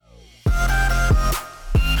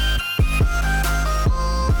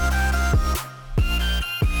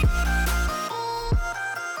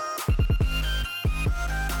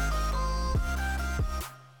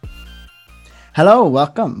Hello,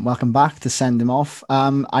 welcome back to Send Him Off.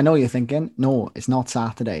 I know you're thinking, no, it's not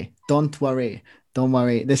Saturday. Don't worry.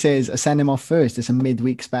 This is a Send Him Off first. It's a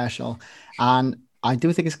midweek special, and I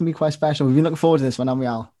do think it's going to be quite special. We've been looking forward to this one, haven't we,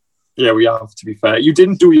 Al? Yeah, we have, to be fair. You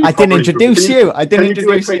didn't do your I didn't introduce you. I didn't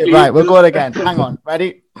introduce you. Right, we'll go again. Hang on.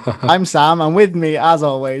 Ready? I'm Sam, and with me, as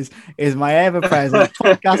always, is my ever-present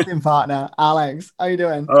podcasting partner, Alex. How you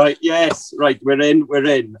doing? All right, yes. Right, we're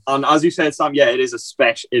in. And as you said, Sam, yeah, it is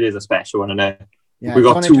a special one, and Yeah, we've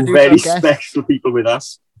got two very special people with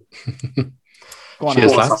us. Go on,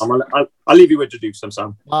 Cheers, Alex. Sam. I'll leave you to introduce them,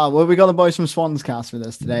 Sam. Well, we got the boys from Swans Cast with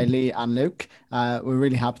us today, Lee and Luke. We're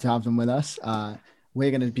really happy to have them with us. We're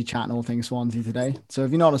going to be chatting all things Swansea today. So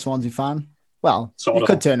if you're not a Swansea fan, well, you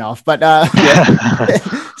could turn off, but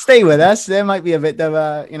stay with us. There might be a bit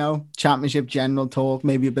of championship general talk,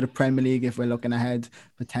 maybe a bit of Premier League if we're looking ahead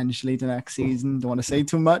potentially to next season. Don't want to say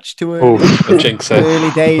too much too early. Jinx it.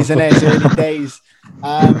 Early days, innit? Early days.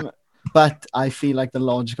 But I feel like the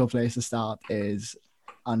logical place to start is,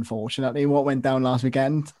 unfortunately, what went down last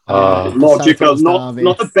weekend. Logical, not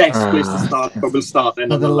the best place to start, but we'll start then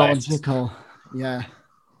on the logical. Yeah.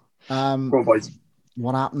 Go on, boys.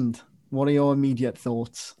 What happened? What are your immediate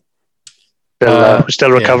thoughts?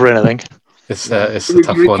 Still recovering, I think. It's a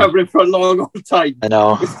tough one. Recovering for a long old time. I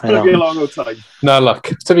know. It's going to be a long old time. No, look,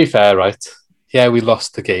 to be fair, right? Yeah, we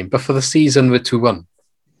lost the game, but for the season, we're 2-1.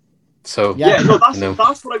 So that's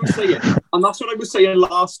what I was saying. And that's what I was saying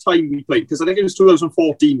last time we played, because I think it was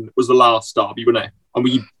 2014 was the last derby, wasn't it? And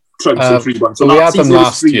we trounced 3-1. So we had them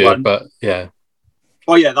last year, but yeah.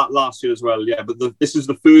 Oh yeah, that last year as well. Yeah, but this is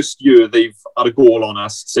the first year they've had a goal on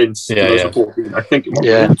us since 2014. I think it was.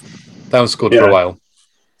 Yeah, that was good for a while.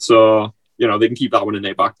 So they can keep that one in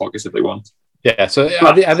their back pockets if they want. Yeah. So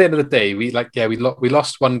at the end of the day, we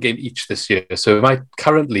lost one game each this year. So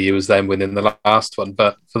currently it was them winning the last one,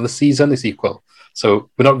 but for the season it's equal. So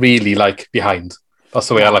we're not really behind. That's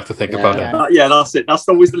the way I like to think about it. That's it. That's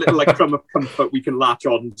always the little crumb of comfort we can latch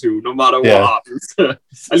on to, no matter what happens. At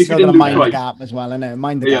least we didn't mind the gap as well, innit?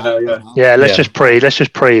 Mind the gap. Yeah. Let's just pray. Let's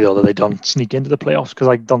just pray though that they don't sneak into the playoffs, because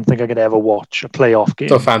I don't think I could ever watch a playoff game.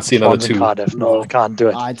 Don't fancy another two. Cardiff. No, I can't do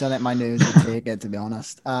it. I don't think my nerves would take it, to be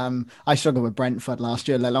honest. I struggled with Brentford last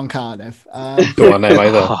year, let alone Cardiff. Don't want them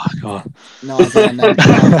either. Oh God. No,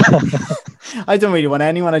 I don't really want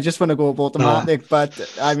anyone. I just want to go automatic. But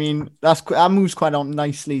I mean, that moves quite on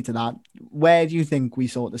nicely to that. Where do you think we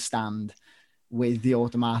sort of stand with the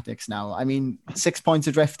automatics now? I mean, 6 points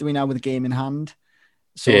adrift are we now with a game in hand?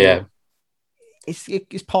 So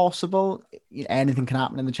it's possible. Anything can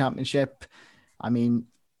happen in the championship. I mean,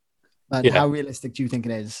 but how realistic do you think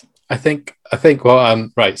it is? I think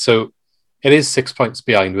right. So it is 6 points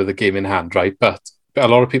behind with a game in hand, right? But a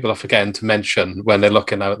lot of people are forgetting to mention when they're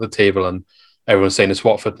looking out at the table and everyone's saying it's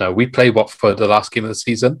Watford now. We play Watford the last game of the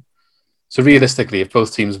season. So realistically, if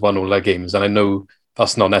both teams won all their games, and I know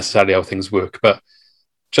that's not necessarily how things work, but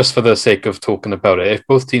just for the sake of talking about it, if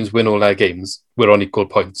both teams win all their games, we're on equal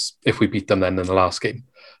points if we beat them then in the last game.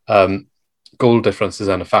 Goal difference is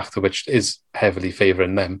then a factor which is heavily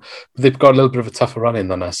favouring them. But they've got a little bit of a tougher run in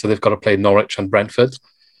than us, so they've got to play Norwich and Brentford.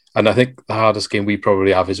 And I think the hardest game we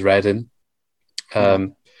probably have is Reading.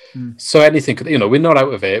 So anything could, we're not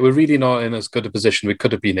out of it. We're really not in as good a position we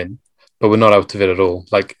could have been in, but we're not out of it at all.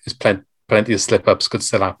 It's plenty of slip-ups could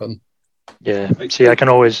still happen. Yeah. See, I can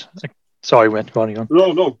always... Sorry, Wayne, go on.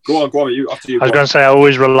 No, go on. You, after you. I was going to say, I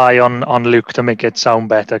always rely on Luke to make it sound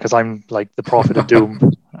better, because I'm like the prophet of doom.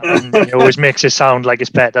 And he always makes it sound like it's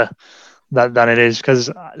better than it is, because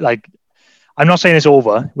I'm not saying it's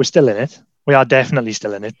over. We're still in it. We are definitely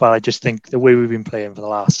still in it, but I just think the way we've been playing for the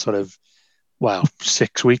last sort of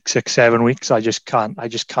 6 weeks, 7 weeks, I just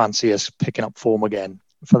can't see us picking up form again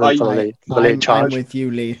for the late charge. I'm with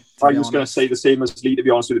you, Lee. I was going to say the same as Lee, to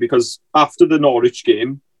be honest with you, because after the Norwich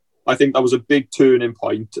game, I think that was a big turning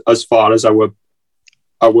point as far as our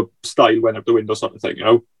style went out the window, sort of thing.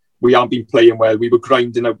 We haven't been playing well. We were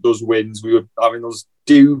grinding out those wins. We were having those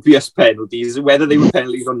dubious penalties, whether they were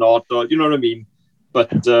penalties or not, or you know what I mean.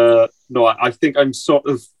 But no, I think I'm sort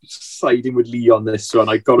of siding with Lee on this one.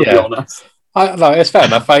 I got to be honest. It's fair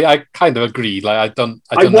enough. I kind of agree. I don't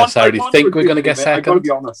necessarily think we're going to get second. I got to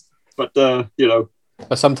be honest, but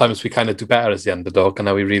But sometimes we kind of do better as the underdog, and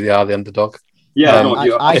now we really are the underdog. Yeah.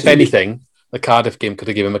 If anything, the Cardiff game could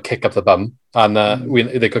have given them a kick up the bum, and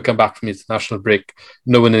they could come back from the international break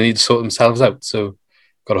knowing they need to sort themselves out. So,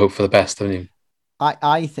 got to hope for the best, haven't you?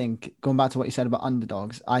 I think, going back to what you said about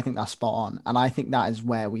underdogs, I think that's spot on, and I think that is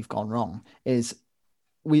where we've gone wrong. Is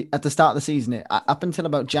we at the start of the season, up until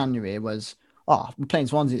about January, it was we're playing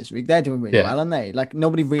Swansea this week. They're doing really well, aren't they?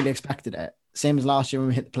 Nobody really expected it. same as last year when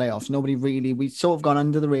we hit the playoffs. We sort of gone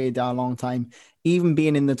under the radar a long time, even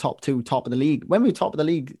being in the top of the league. When we were top of the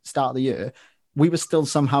league start of the year, we were still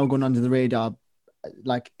somehow going under the radar,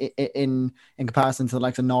 like in comparison to the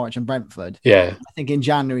likes of Norwich and Brentford. Yeah. I think in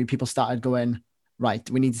January, people started going, right,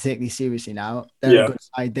 we need to take these seriously now. They're a good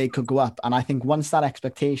side, they could go up. And I think once that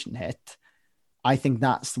expectation hit, I think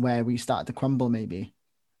that's where we started to crumble, maybe.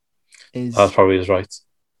 That probably is right.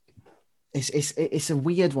 It's a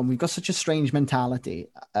weird one. We've got such a strange mentality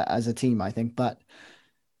as a team, I think, but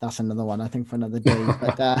that's another one, I think, for another day.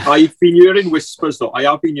 But I've been hearing whispers, though. I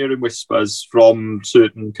have been hearing whispers from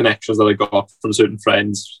certain connections that I got from certain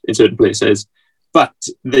friends in certain places. But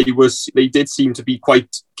they did seem to be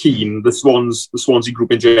quite keen, the Swansea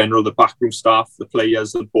group in general, the backroom staff, the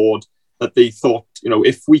players, the board, that they thought,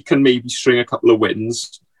 if we can maybe string a couple of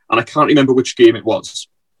wins, and I can't remember which game it was.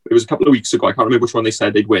 It was a couple of weeks ago. I can't remember which one they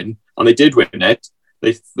said they'd win, and they did win it.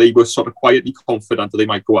 They were sort of quietly confident that they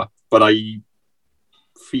might go up, but I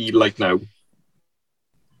feel like now,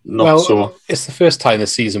 so. It's the first time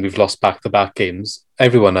this season we've lost back-to-back games.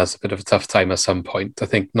 Everyone has a bit of a tough time at some point. I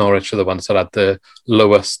think Norwich are the ones that had the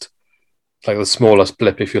lowest, like the smallest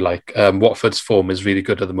blip, if you like. Watford's form is really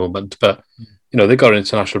good at the moment, but they got an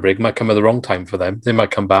international break. It might come at the wrong time for them. They might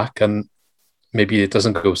come back and maybe it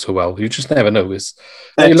doesn't go so well. You just never know. You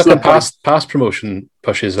look at past promotion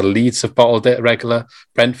pushes. Leeds have bottled it regular.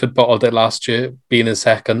 Brentford bottled it last year, being in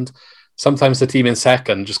second. Sometimes the team in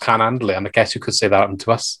second just can't handle it, and I guess you could say that happened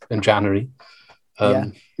to us in January.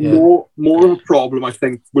 More of a problem, I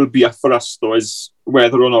think, will be for us, though, is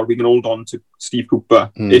whether or not we can hold on to Steve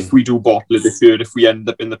Cooper. If we do bottle it this year, if we end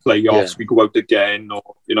up in the playoffs, we go out again, or,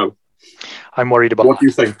 I'm worried about What do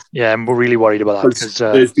you think? Yeah, I'm really worried about that. Because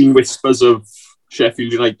there's been whispers of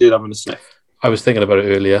Sheffield United having a sniff. I was thinking about it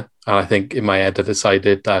earlier, and I think in my head I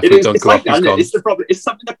decided that if we don't go up, he's gone. It's the problem. It's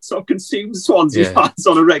something that sort of consumes Swansea fans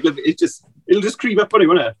on a regular. It'll just creep up on it,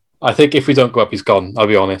 won't it? I think if we don't go up, he's gone. I'll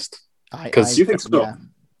be honest. Because you think so?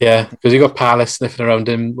 Yeah, because you got Palace sniffing around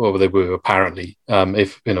him, or they were apparently.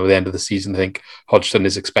 If the end of the season, I think Hodgson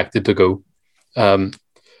is expected to go, and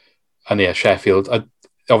Sheffield.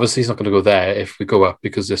 Obviously, he's not going to go there if we go up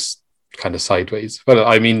because it's kind of sideways. Well,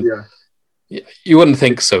 I mean. Yeah. You wouldn't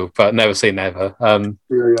think so, but never say never. I'm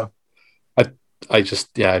not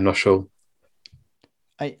sure.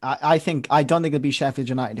 I don't think it'll be Sheffield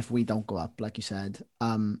United if we don't go up, like you said.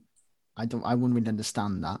 I wouldn't really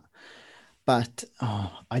understand that, but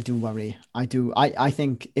I do worry. I do. I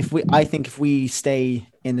think if we stay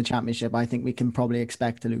in the Championship, I think we can probably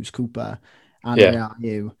expect to lose Cooper and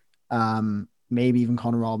you, maybe even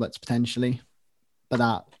Connor Roberts potentially. But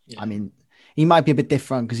I mean, he might be a bit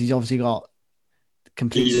different because he's obviously got.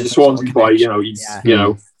 He's a Swansea boy, So is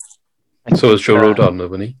Joe Rodon,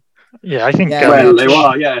 wasn't he? Yeah, I think. They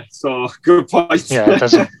are, So good point. Yeah, it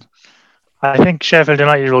doesn't. I think Sheffield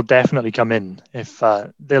United will definitely come in if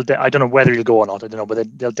they'll. I don't know whether he'll go or not. I don't know,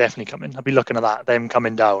 but they'll definitely come in. I'll be looking at that. Them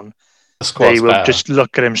coming down. They will just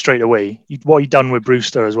look at him straight away. What he done with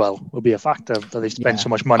Brewster as well will be a factor that they spend so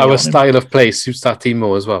much money. Our style of play suits that team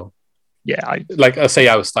more as well. Yeah, I say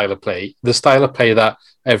our style of play. The style of play that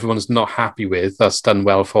everyone's not happy with, that's done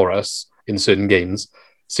well for us in certain games,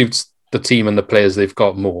 suits the team and the players they've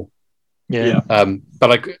got more. Yeah. But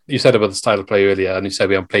like you said about the style of play earlier, and you said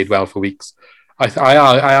we haven't played well for weeks. I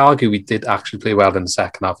argue we did actually play well in the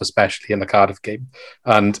second half, especially in the Cardiff game.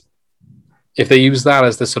 And if they use that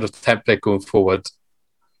as the sort of template going forward,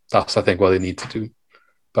 that's, I think, what they need to do.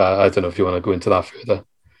 But I don't know if you want to go into that further.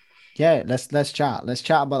 Yeah, let's chat. Let's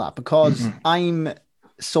chat about that because I'm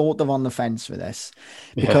sort of on the fence with this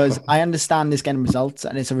because I understand this getting results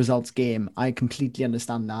and it's a results game. I completely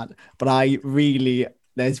understand that, but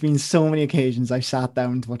there's been so many occasions I've sat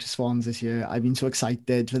down to watch the Swans this year. I've been so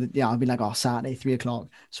excited for I've been like, Saturday 3:00,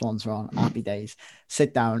 Swans are on, happy days.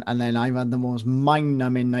 Sit down, and then I've had the most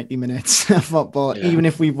mind-numbing 90 minutes of football. Yeah. Even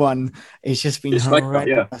if we've won, it's just been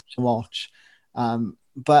horrendous to watch.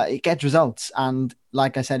 But it gets results, and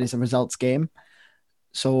like I said, it's a results game.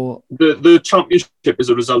 So the Championship is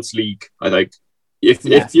a results league. I think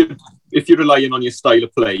if you're relying on your style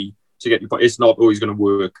of play to get your point, it's not always going to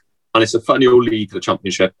work. And it's a funny old league, the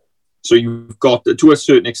Championship. So you've got, to a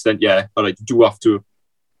certain extent, all right, you do have to,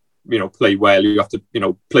 play well. You have to,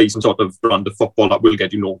 play some sort of brand of football that will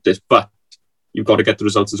get you noticed. But you've got to get the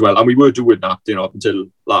results as well. And we were doing that, up until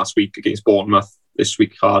last week against Bournemouth, this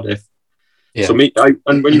week Cardiff. Yeah. So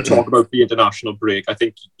and when you talk about the international break, I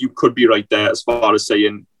think you could be right there as far as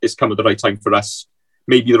saying it's come at the right time for us.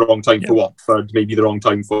 Maybe the wrong time for Watford. Maybe the wrong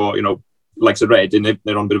time for, likes of Reading.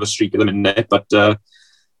 They're on a bit of a streak at the minute. But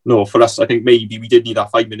no, for us, I think maybe we did need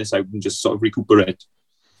that 5 minutes out and just sort of recuperate.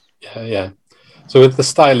 Yeah. So with the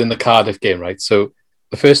style in the Cardiff game, right? So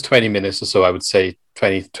the first 20 minutes or so, I would say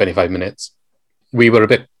 20, 25 minutes, we were a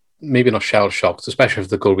bit, maybe not shell-shocked, especially for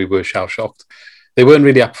the goal, we were shell-shocked. They weren't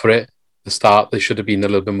really up for it at the start. They should have been a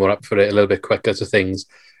little bit more up for it, a little bit quicker to things.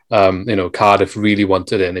 Cardiff really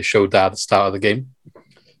wanted it, and it showed that at the start of the game.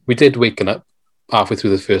 We did waken up halfway through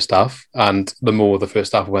the first half, and the more the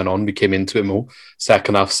first half went on, we came into it more.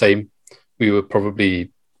 Second half, same. We were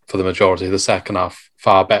probably, for the majority of the second half,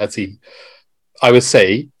 far better team. I would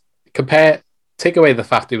say, take away the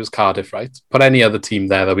fact it was Cardiff, right? Put any other team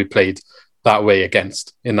there that we played that way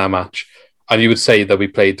against in that match, and you would say that we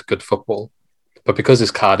played good football. But because it's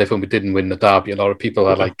Cardiff and we didn't win the derby, a lot of people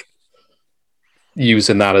are like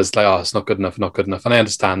using that as like, oh, it's not good enough, not good enough. And I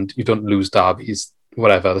understand you don't lose derbies,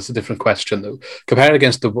 whatever. That's a different question, though. Compare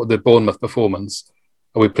against the Bournemouth performance,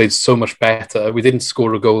 we played so much better. We didn't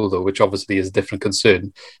score a goal, though, which obviously is a different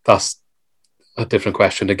concern. That's a different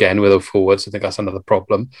question again with our forwards. I think that's another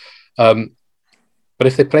problem. But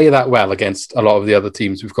if they play that well against a lot of the other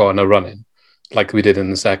teams we've got in a run-in, like we did in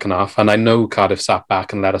the second half, and I know Cardiff sat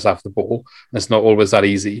back and let us have the ball, and it's not always that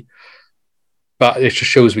easy, but it just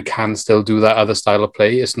shows we can still do that other style of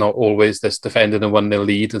play. It's not always this defending a 1-0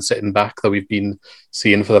 lead and sitting back that we've been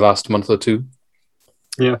seeing for the last month or two.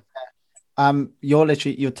 Yeah.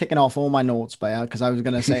 You're ticking off all my notes, Bayer, because I was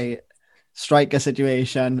going to say striker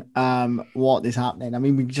situation, what is happening. I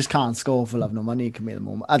mean, we just can't score for love nor money at the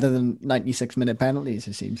moment, other than 96-minute penalties,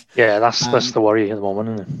 it seems. Yeah, that's the worry at the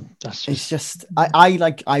moment, isn't it? It's just I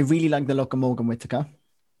really like the look of Morgan Whittaker.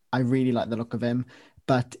 I really like the look of him.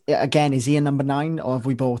 But again, is he a number 9, or have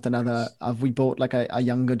we bought like a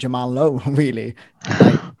younger Jamal Lowe, really?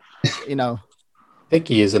 Like, I think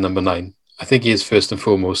he is a number 9. I think he is first and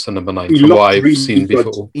foremost a number 9 from what I've seen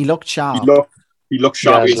before. He looked sharp. He looked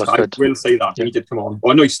sharp. Yeah, I will say that. Yeah. He did come on.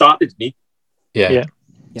 Oh, no, he started, didn't he? Yeah.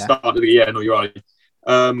 Started, yeah, no, you're right.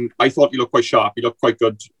 I thought he looked quite sharp. He looked quite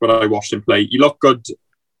good when I watched him play. He looked good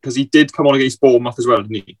because he did come on against Bournemouth as well,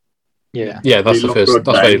 didn't he? Yeah, that's the first. That's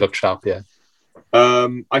where he looked sharp, yeah.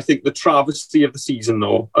 I think the travesty of the season,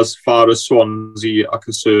 though, as far as Swansea are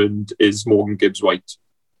concerned, is Morgan Gibbs-White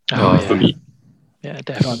for me. Yeah,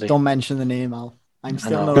 definitely. God, don't mention the name, Al. I'm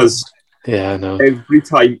still not. Yeah, I know. Every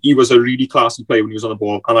time he was a really classy player when he was on the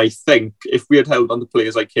ball, and I think if we had held on to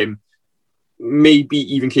players like him, maybe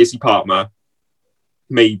even Casey Palmer,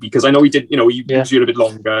 because I know he did. He was here a bit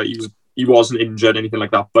longer. He wasn't injured, anything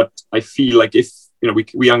like that. But I feel like if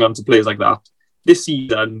we hung on to players like that this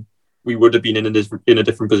season, we would have been in a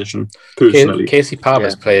different position. Personally, Casey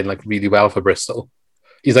Palmer's playing like really well for Bristol.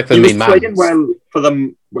 He's like the main man. He was playing well for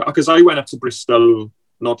them because I went up to Bristol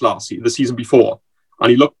not last season, the season before. And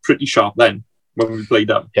he looked pretty sharp then when we played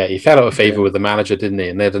them. Yeah, he fell out of favour with the manager, didn't he?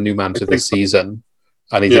 And they had a new manager this season,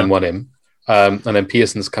 and he didn't want him. And then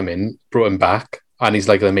Pearson's come in, brought him back, and he's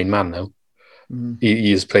like the main man now. Mm.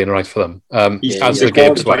 He is playing right for them. As for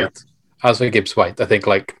Gibbs-White, I think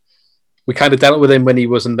like we kind of dealt with him when he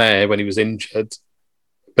wasn't there, when he was injured.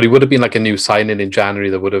 But he would have been like a new signing in January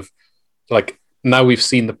that would have, like, now we've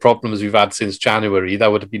seen the problems we've had since January.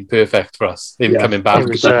 That would have been perfect for us. Him coming back.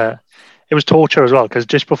 It was torture as well, because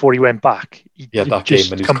just before he went back, he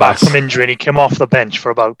just come back from injury and he came off the bench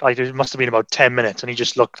for it must have been about 10 minutes, and he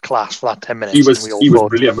just looked class for that 10 minutes. He was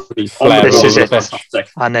brilliant. This is it.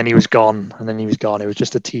 And then he was gone. It was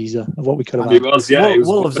just a teaser of what we could have had.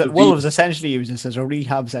 Wolves essentially used this as a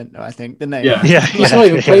rehab centre, I think, didn't they? Yeah. He's not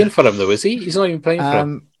even playing for him, though, is he? He's not even playing for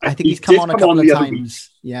him. I think he's come on a couple of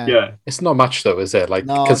times. Yeah. It's not much, though, is it? Like,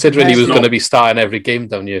 considering he was going to be starting every game,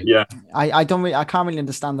 don't you? Yeah. I can't really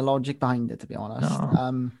understand the logic behind it, to be honest.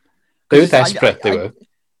 No. They were desperate, they were.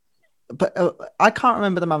 But I can't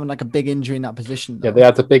remember them having like a big injury in that position, though. Yeah, they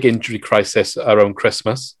had a big injury crisis around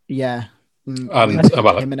Christmas. Yeah. And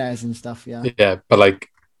Jimenez and stuff, yeah. Yeah, but like,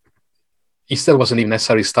 he still wasn't even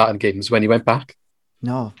necessarily starting games when he went back.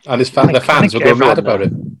 No. And the fans were going mad about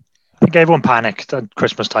it. I think everyone panicked at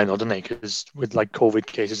Christmas time, though, didn't they? Because with like COVID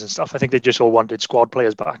cases and stuff, I think they just all wanted squad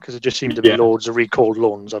players back because it just seemed to be loads of recalled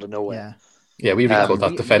loans out of nowhere. Yeah, we recalled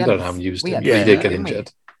that defender and haven't used him. He did get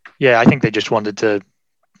injured. Yeah, I think they just wanted to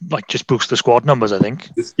just boost the squad numbers, I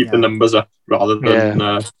think. Just keep the numbers up rather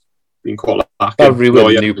than being called back. That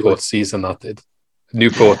ruined Newport's season, that did.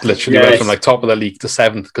 Newport literally went from like top of the league to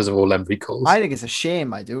 7th because of all them recalls. I think it's a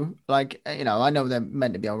shame. I do. Like, I know they're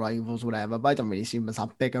meant to be our rivals, whatever, but I don't really see them as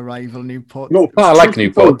that big a rival, Newport. No, I like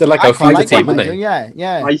Newport. They're like our favourite team, aren't they?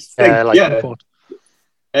 Yeah. I think, Newport.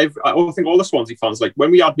 I think all the Swansea fans, like when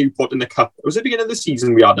we had Newport in the cup, it was at the beginning of the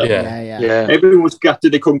season we had it. Yeah. Everyone was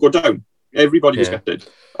gutted they couldn't go down. Everybody was gutted.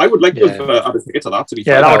 I would like to have had a ticket to that, to be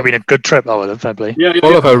fair. Yeah, that would have been a good trip, that would have, fair play. Yeah,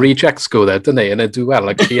 All of our rejects go there, don't they? And they do well,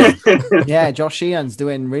 like Sheehan. Yeah, Josh Sheehan's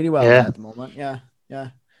doing really well there at the moment. Yeah.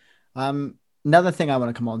 Another thing I want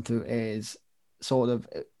to come on to is sort of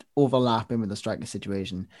overlapping with the striker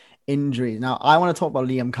situation, injuries. Now, I want to talk about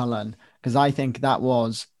Liam Cullen because I think that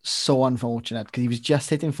was so unfortunate because he was just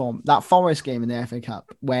hitting form. That Forest game in the FA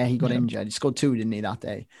Cup where he got injured, he scored 2, didn't he, that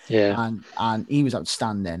day? Yeah. And he was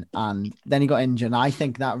outstanding. And then he got injured. And I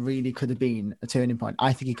think that really could have been a turning point.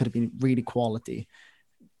 I think he could have been really quality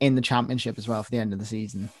in the Championship as well for the end of the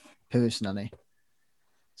season, personally.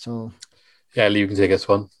 So, yeah, Lee, you can take this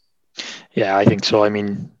one. Yeah, I think so. I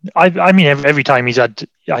mean, every time he's had,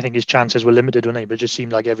 I think his chances were limited, weren't they? But it just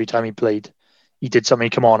seemed like every time he played, he did something. He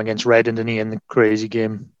come on against Reading, didn't he, in the crazy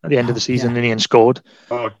game at the end of the season, didn't he, and scored.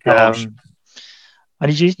 Oh gosh!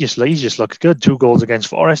 And he just looked good. 2 goals against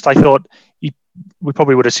Forest. I thought we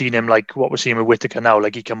probably would have seen him like what we're seeing with Whittaker now.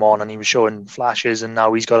 Like he come on and he was showing flashes, and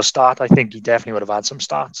now he's got a start. I think he definitely would have had some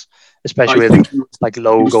starts, especially with like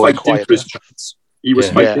Lowe going quiet. He was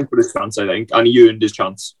fighting for his chance, I think, and he earned his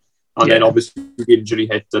chance. And then obviously the injury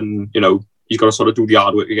hit, and he's got to sort of do the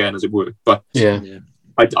hard work again, as it were. But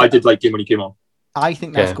I did like him when he came on. I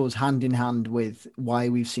think that goes hand in hand with why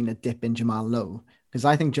we've seen a dip in Jamal Lowe. Because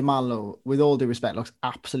I think Jamal Lowe, with all due respect, looks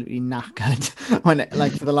absolutely knackered. When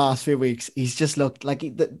for the last few weeks, he's just looked like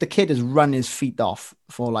the kid has run his feet off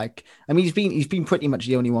for he's been pretty much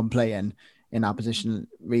the only one playing in that position,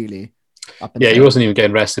 really. He wasn't even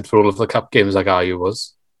getting rested for all of the cup games like Ayew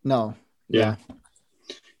was. No. Yeah.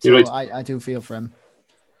 So you're right. I do feel for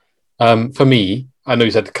him. For me, I know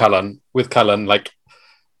you said Cullen. With Cullen,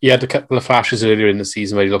 he had a couple of flashes earlier in the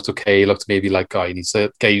season where he looked okay. He looked maybe like, he needs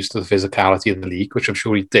to get used to the physicality of the league, which I'm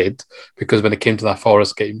sure he did, because when it came to that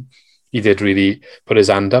Forest game, he did really put his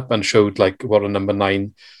hand up and showed what a number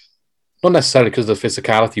 9, not necessarily because of the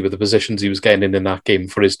physicality, but the positions he was getting in that game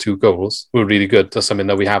for his 2 goals were really good. That's something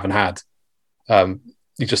that we haven't had.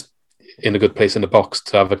 He just in a good place in the box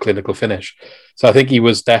to have a clinical finish. So I think he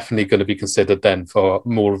was definitely going to be considered then for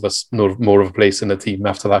more of a place in the team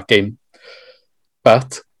after that game.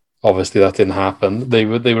 But obviously that didn't happen. They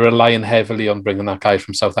were relying heavily on bringing that guy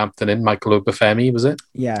from Southampton in, Michael Obafemi, was it?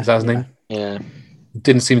 Yeah. Is that his name? Yeah.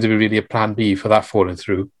 Didn't seem to be really a plan B for that falling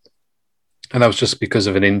through. And that was just because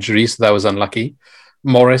of an injury, so that was unlucky.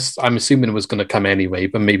 Morris, I'm assuming, was going to come anyway,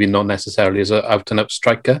 but maybe not necessarily as an out-and-out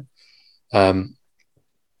striker.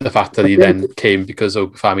 The fact that he then came because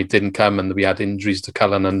Obafemi didn't come and we had injuries to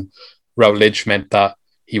Cullen and Rowledge meant that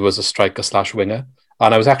he was a striker/winger.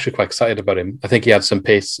 And I was actually quite excited about him. I think he had some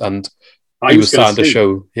pace and he was starting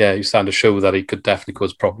to show that he could definitely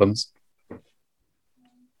cause problems.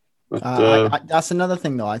 That's another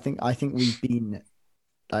thing, though. I think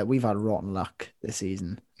we've had rotten luck this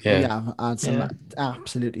season. Yeah. We have had some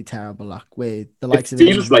absolutely terrible luck with the likes of. It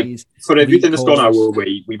feels like for everything that's gone our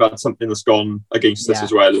way, we've had something that's gone against us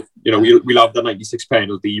as well. We'll have the 96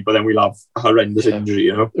 penalty, but then we'll have a horrendous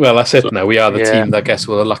injury. Well, that's it. Now we are the team that gets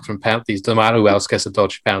all the luck from penalties. No matter who else gets a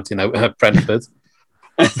dodgy penalty now. Brentford.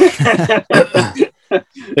 They've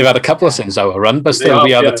had a couple of things our run, but still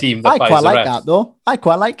we are the team that. I quite like that, though. I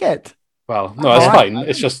quite like it. Well, no, it's fine.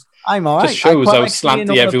 It's just. I'm all right. Just shows how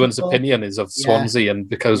slanty everyone's opinion is of Swansea, and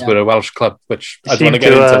because we're a Welsh club, which I don't want to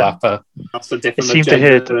get into that. But that's a different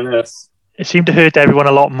agenda. It seemed to hurt everyone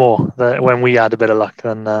a lot more when we had a bit of luck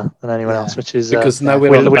than anyone else, which is because now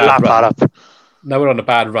we're on a bad run. Now we're on a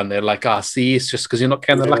bad run. They're like, see, it's just because you're not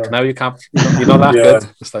getting the luck now. You can't. You're not that good.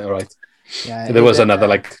 It's like all right. Yeah, there was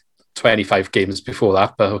another 25 games before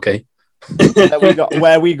that, but okay.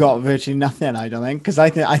 we got virtually nothing, I don't think, because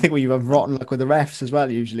I think we have rotten luck with the refs as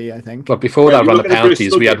well. Usually, I think. But before that run of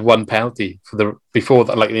penalties, we had 1 penalty before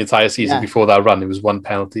that, the entire season. Before that run, it was 1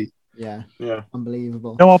 penalty. Yeah,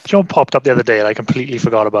 unbelievable. You know what John popped up the other day? I completely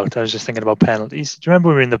forgot about. I was just thinking about penalties. Do you remember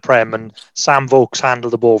we were in the Prem and Sam Vokes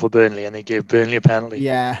handled the ball for Burnley and they gave Burnley a penalty?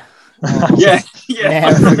 Yeah. Oh. Yeah.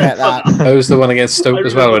 Never forget that. That was the one against Stoke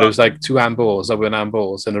as well, where it was 2 handballs,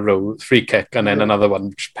 handballs in a row, free kick, and then another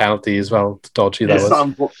one penalty as well. Dodgy that was.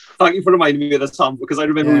 Sam, thank you for reminding me of the Sam, because I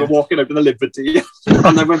remember we were walking out to the Liberty,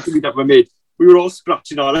 and I went to meet up with my mate. We were all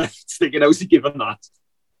scratching our heads, thinking, how's he given that?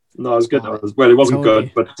 No, it was good. It wasn't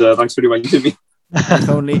good, but thanks for reminding me.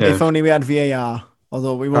 If only we had VAR.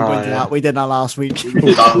 Although we won't go into that. We did that last week. We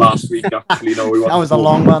did that last week, actually. No, that was a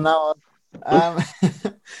long one, that one.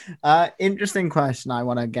 Interesting question I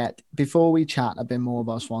want to get before we chat a bit more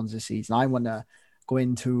about Swans this season. I want to go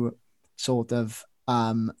into sort of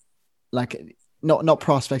not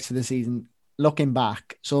prospects for the season, looking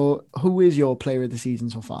back. So who is your player of the season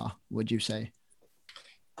so far, would you say?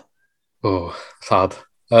 Oh, sad.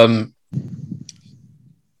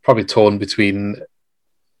 probably torn between.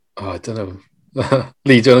 I don't know.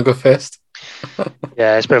 Lee, do you want to go first?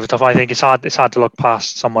 Yeah, it's a bit of a tough. I think it's hard. It's hard to look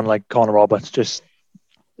past someone like Connor Roberts just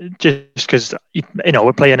because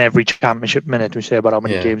we're playing every championship minute. We say about how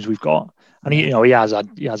many games we've got, and he has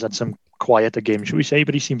had some quieter games, should we say?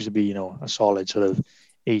 But he seems to be a solid sort of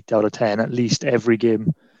 8 out of 10 at least every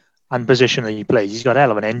game. And position that he plays, he's got a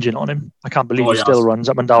hell of an engine on him. I can't believe he still runs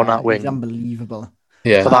up and down that wing. He's unbelievable.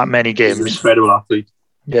 Yeah, for that many games. He's an incredible athlete.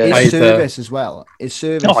 Yeah, his service as well. His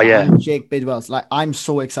service. Oh yeah, and Jake Bidwell's. Like, I'm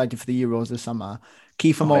so excited for the Euros this summer.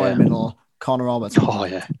 Kiefer Moore in the middle, Connor Roberts. Oh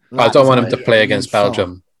yeah. I don't want him to play against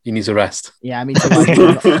Belgium. He needs a rest. Yeah, I mean,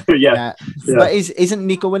 yeah. Yeah. But isn't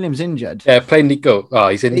Nico Williams injured? Yeah, play Nico. Oh,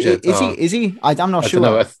 he's injured. Is he? I'm not sure.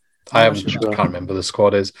 Don't know. I can't remember the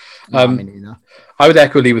squad is. Me neither. I would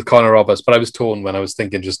echo Lee with Connor Roberts, but I was torn when I was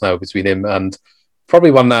thinking just now between him and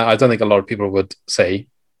probably one that I don't think a lot of people would say.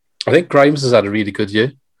 I think Grimes has had a really good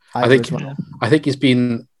year. I think he's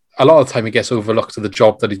been a lot of the time he gets overlooked to the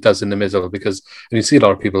job that he does in the middle because and you see a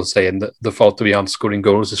lot of people saying that the fault that we aren't scoring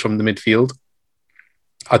goals is from the midfield.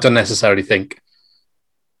 I don't necessarily think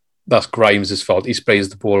that's Grimes' fault. He sprays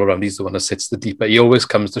the ball around. He's the one that sits the deeper. He always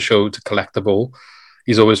comes to show to collect the ball.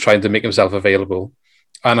 He's always trying to make himself available.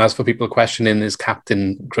 And as for people questioning his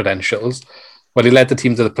captain credentials, well, he led the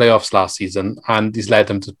team to the playoffs last season and he's led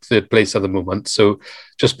them to third place at the moment. So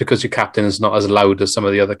just because your captain is not as loud as some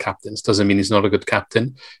of the other captains doesn't mean he's not a good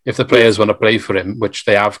captain. If the players want to play for him, which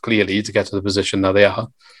they have clearly to get to the position that they are,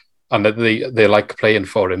 and that they like playing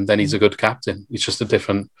for him, then he's a good captain. He's just a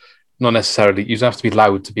different, not necessarily, you don't have to be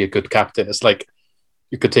loud to be a good captain. It's like,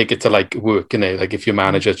 you could take it to like work, like if your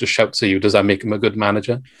manager just shouts at you, does that make him a good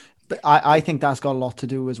manager? But I think that's got a lot to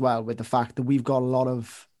do as well with the fact that we've got a lot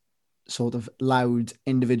of sort of loud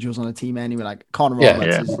individuals on the team anyway. Like Connor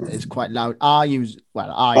Roberts is quite loud. Andre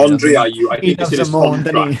Ayew, I think it's in his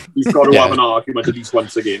contract. He's got to have an argument at least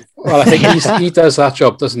once a game. Well, I think he does that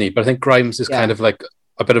job, doesn't he? But I think Grimes is kind of like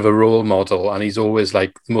a bit of a role model and he's always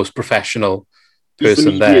like the most professional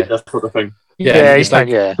person there. That sort of thing. Yeah, he's like,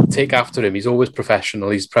 take after him. He's always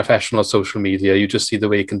professional. He's professional on social media. You just see the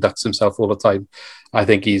way he conducts himself all the time. I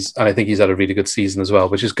think he's had a really good season as well,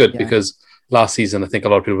 which is good because last season I think a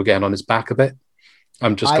lot of people were getting on his back a bit.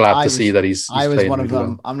 I'm just glad to see that he's I was playing one of really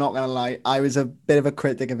them. well. I'm not going to lie. I was a bit of a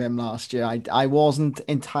critic of him last year. I wasn't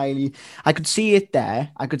entirely. I could see it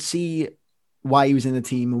there. I could see why he was in the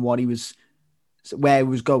team and where he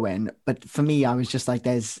was going, but for me, I was just like,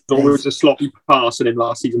 there's always a sloppy pass in him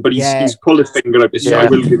last season, but he's pulled his finger out this year. I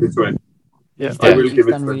will give it to him. Yeah, he's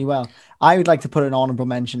done really well. I would like to put an honourable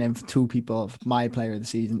mention in for two people of my player of the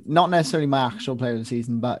season, not necessarily my actual player of the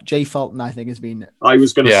season, but Jay Fulton. I think has been. I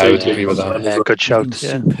was going to say, I would agree with that. Yeah, good shout.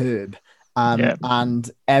 Superb.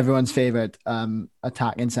 And everyone's favourite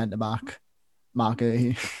attacking centre back, Mark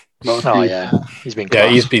Erhe. Oh yeah, he's been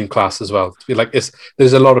class. He's been class as well.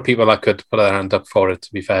 There's a lot of people that could put their hand up for it.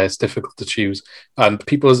 To be fair, it's difficult to choose, and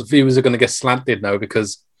people's views are going to get slanted now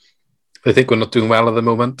because they think we're not doing well at the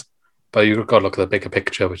moment. But you've got to look at the bigger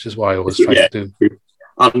picture, which is why I always try to do.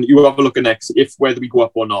 And you have a look at next, if whether we go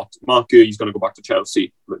up or not, Mark Erhe's going to go back to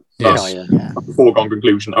Chelsea. That's a foregone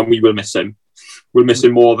conclusion, and we will miss him. We'll miss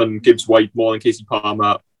him more than Gibbs White, more than Casey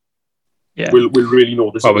Palmer. Yeah, we'll really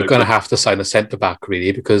notice. Well, we're going to have to sign a centre back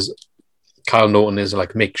really because Kyle Norton is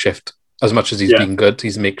like makeshift. As much as he's been good,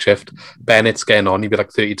 he's makeshift. Bennett's getting on; he'll be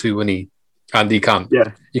like 32 when he can't.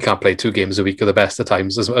 Yeah, he can't play 2 games a week at the best of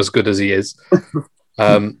times, as good as he is.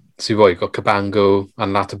 So you've got Cabango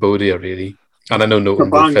and Latabodia really, and I know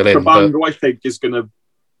Norton will fill in. Cabango, I think is going to.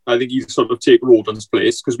 I think he's sort of take Rodon's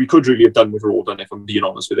place because we could really have done with Rodon if I'm being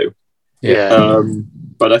honest with you. Yeah.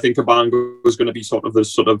 But I think Cabango is going to be sort of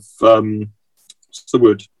what's the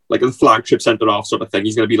word? Like a flagship centre half sort of thing.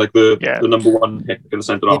 He's going to be like the number one pick in the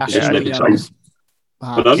centre half position every time.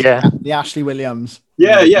 The Ashley Williams.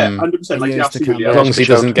 Yeah, 100%. Like the Ashley Williams. As long as he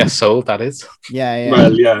doesn't get sold, that is. Yeah.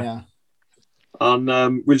 Well, yeah.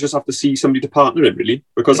 And we'll just have to see somebody to partner in, really,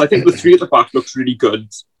 because I think the 3 at the back looks really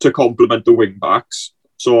good to complement the wing backs.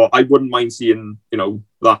 So I wouldn't mind seeing,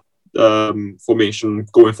 that formation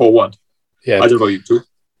going forward. Yeah, I don't know you two.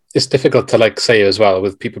 It's difficult to say as well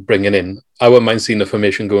with people bringing in. I wouldn't mind seeing the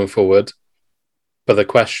formation going forward, but the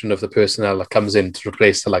question of the personnel that comes in to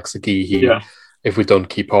replace the likes of Guéhi, if we don't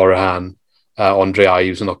keep Horahan, Andre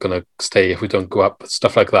Ayew's not going to stay if we don't go up,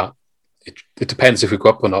 stuff like that. It depends if we go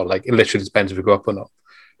up or not. It literally depends if we go up or not.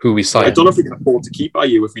 Who we sign. I don't know if we can afford to keep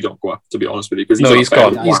Ayew if we don't go up, to be honest with you. Because he's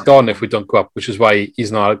gone. He's gone if we don't go up, which is why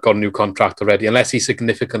he's not got a new contract already, unless he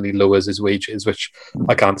significantly lowers his wages, which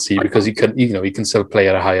I can't see because he can still play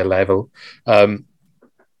at a higher level.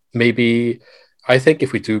 Maybe I think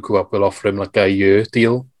if we do go up, we'll offer him like a year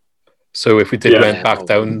deal So if we did Yeah. went back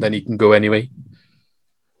down, then he can go anyway.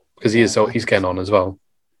 Because he's getting on as well.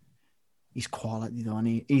 He's quality, though,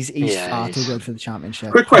 and he's far too good for the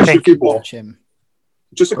Championship. Quick question for you, Bob. Watch him.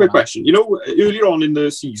 Just a quick question. You know, earlier on in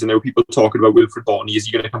the season, there were people talking about Wilfred Bonney. Is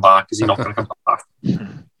he going to come back? Is he not going to come back?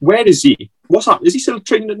 Where is he? What's happening? Is he still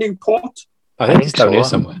training at Newport? I think he's down here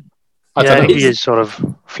somewhere. I don't know. He is sort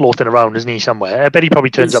of floating around, isn't he, somewhere? I bet he probably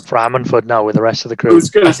turns up for Ammanford now with the rest of the crew.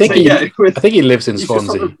 I think he lives in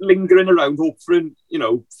Swansea. He's sort of lingering around, hoping,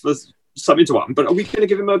 for something to happen. But are we going to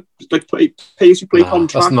give him a pay-as-you-play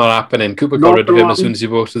contract? That's not happening. Cooper got rid of him as soon as he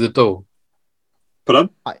walked through the door. Pardon?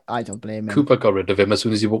 I don't blame him. Cooper got rid of him as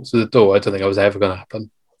soon as he walked through the door. I don't think that was ever going to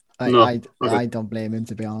happen. I don't blame him,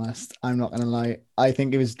 to be honest. I'm not going to lie. I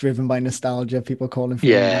think it was driven by nostalgia. People calling for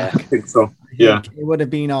him back. I think so. Yeah, it would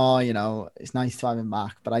have been, it's nice to have him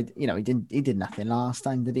back, but he did nothing last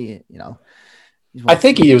time, did he? I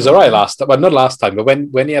think he was all right last time. Well, not last time, but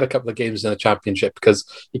when he had a couple of games in the Championship, because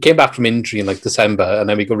he came back from injury in December, and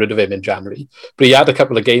then we got rid of him in January. But he had a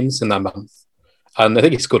couple of games in that month, and I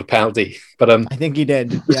think he scored a penalty. But I think he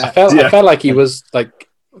did. Yeah, I felt like he was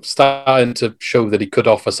starting to show that he could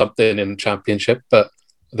offer something in the Championship, but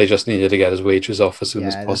they just needed to get his wages off as soon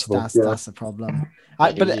as possible. That's the problem.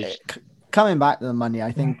 Coming back to the money,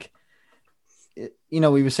 I think, we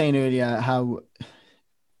were saying earlier how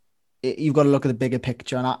you've got to look at the bigger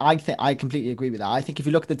picture, and I think I completely agree with that. I think if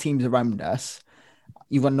you look at the teams around us,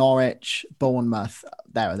 you've got Norwich, Bournemouth,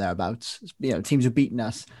 there or thereabouts. Teams who've beaten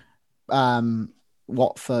us,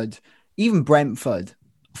 Watford, even Brentford,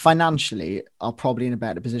 financially are probably in a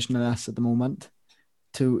better position than us at the moment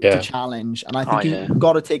to challenge. And I think you've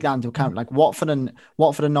got to take that into account. Like Watford and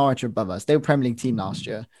Norwich are above us. They were Premier League team last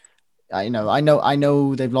year. I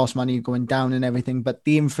know they've lost money going down and everything, but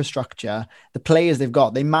the infrastructure, the players they've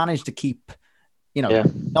got, they managed to keep,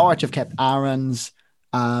 Norwich have kept Aarons,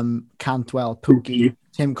 Cantwell, Pookie,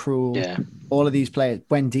 Tim Krul, all of these players,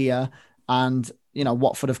 Buendia, and,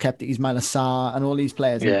 Watford have kept Ismail Assar and all these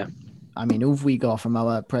players. Yeah. I mean, who've we got from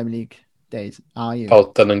our Premier League days? Are you?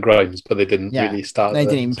 Bolton and Grimes, but they didn't really start. They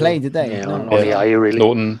didn't even play, did they? Are you really?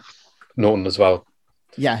 Norton as well.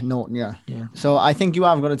 Yeah, Norton, yeah. So I think you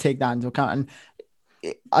have got to take that into account.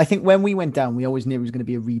 And I think when we went down, we always knew it was going to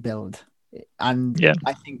be a rebuild. And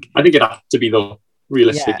I think it had to be, though,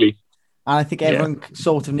 realistically. Yeah. And I think everyone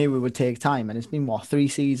sort of knew it would take time. And it's been, 3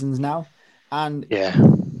 seasons now? And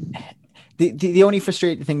the only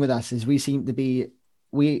frustrating thing with us is we seem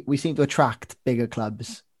to attract bigger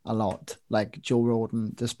clubs a lot, like Joe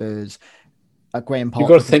Rodon, the Spurs, Graham Potter. You've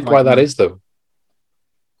got to think why that is, though.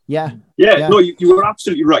 Yeah. No, you were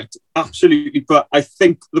absolutely right. Absolutely. But I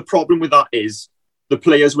think the problem with that is the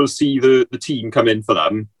players will see the team come in for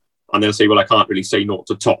them and they'll say, well, I can't really say no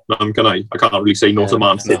to Tottenham, can I? I can't really say no to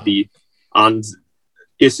Man City. No. And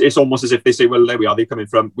it's almost as if they say, well, there we are, they come in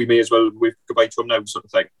from, we may as well wave goodbye to them now, sort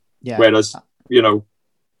of thing. Yeah. Whereas, other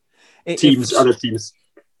teams.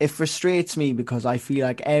 It frustrates me because I feel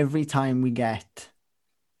like every time we get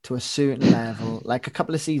to a certain level, like a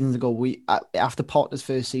couple of seasons ago, we after Potter's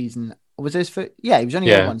first season, was his first? Yeah, he was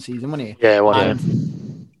only in one season, wasn't he? Yeah,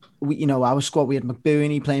 one. We, our squad, we had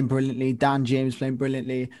McBurney playing brilliantly, Dan James playing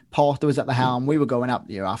brilliantly, Potter was at the helm. We were going up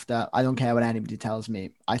the year after. I don't care what anybody tells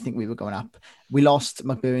me. I think we were going up. We lost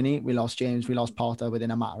McBurney, we lost James, we lost Potter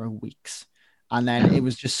within a matter of weeks, and then it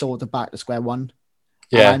was just sort of back to square one.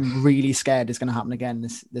 Yeah, and I'm really scared it's going to happen again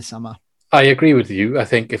this summer. I agree with you. I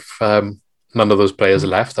think if none of those players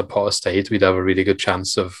left and Potter stayed, we'd have a really good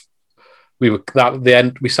chance of. We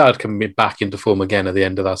started coming back into form again at the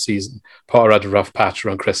end of that season. Potter had a rough patch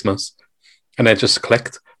around Christmas, and it just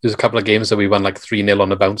clicked. There's a couple of games that we won 3-0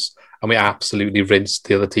 on a bounce, and we absolutely rinsed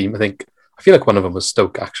the other team. I feel like one of them was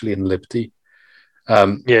Stoke actually in Liberty. I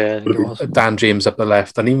think it was. Dan James up the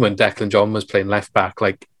left, and even when Declan John was playing left back,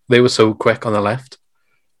 they were so quick on the left.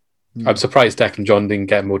 I'm surprised Declan John didn't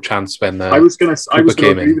get more chance when I was going to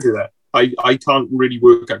agree with you there. I can't really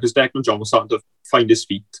work out because Declan John was starting to find his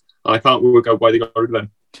feet, and I can't work out why they got rid of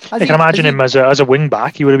him. I can imagine him as a wing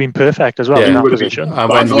back. He would have been perfect as well in that position. And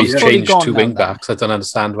when we changed to wing backs, I don't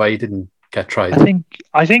understand why he didn't get tried.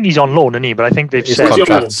 I think he's on loan, isn't he? But I think they've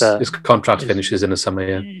said his contract finishes in the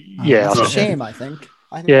summer. That's a shame. I think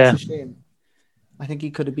that's a shame. I think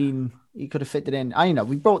he could have fitted in.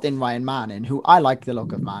 We brought in Ryan Manning, who I like the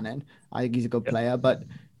look of Manning. I think he's a good player, but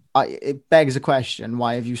it begs a question: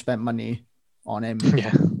 why have you spent money on him?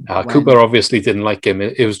 Yeah, Cooper obviously didn't like him.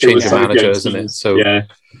 It was changed the manager, isn't it? So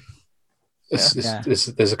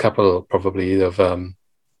there's a couple probably of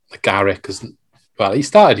Garrick. Well, he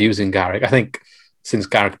started using Garrick. I think since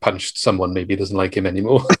Garrick punched someone, maybe he doesn't like him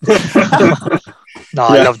anymore. No,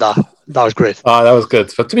 I love that. That was great. Oh, that was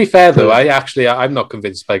good. But to be fair, though, I'm not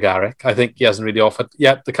convinced by Garrick. I think he hasn't really offered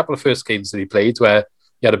yet. The couple of first games that he played where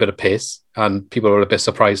he had a bit of pace and people were a bit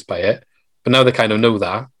surprised by it. But now they kind of know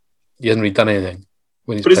that. He hasn't really done anything.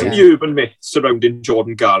 But isn't the urban myth surrounding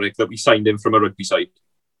Jordan Garrick that we signed him from a rugby side?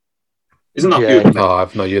 Isn't that the urban myth? Oh,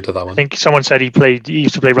 I've no idea to that one. I think someone said he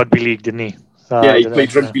used to play rugby league, didn't he? Yeah, he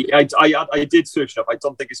played rugby. I did search it up. I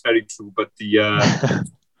don't think it's very true, but the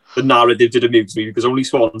narrative did amuse me because only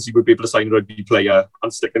Swansea would be able to sign a rugby player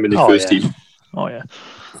and stick him in his first team. Oh, yeah.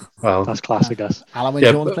 Well, that's classic, us. Alan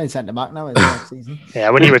Wynne-Jones playing centre back now next season. Yeah,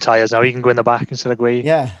 when he retires now, he can go in the back instead of Guay.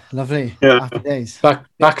 Yeah, lovely. Yeah. Happy days.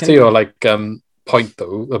 Back to your point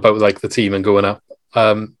though about the team and going up.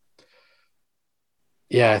 I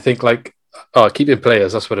think keeping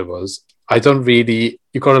players. That's what it was. I don't really.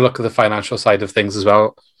 You've got to look at the financial side of things as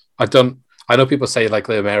well. I know people say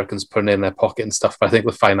the Americans putting in their pocket and stuff, but I think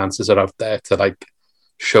the finances are out there to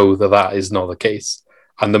show that is not the case.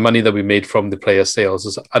 And the money that we made from the player sales,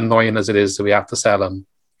 as annoying as it is that we have to sell them,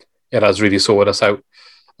 it has really sorted us out.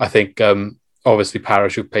 I think obviously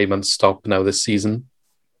parachute payments stop now this season.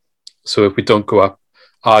 So if we don't go up,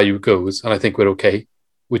 RU goes, and I think we're okay.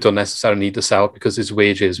 We don't necessarily need to sell because his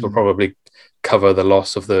wages will probably cover the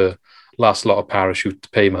loss of the last lot of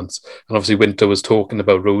parachute payments. And obviously Winter was talking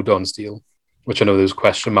about Rodon's deal, which I know there's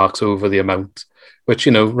question marks over the amount, which,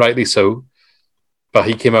 rightly so. But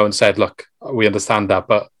he came out and said, look, we understand that,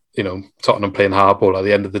 but, Tottenham playing hardball at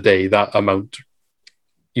the end of the day, that amount,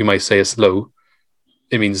 you might say is low.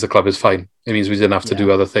 It means the club is fine. It means we didn't have to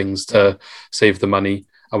do other things to save the money.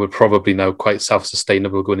 And we're probably now quite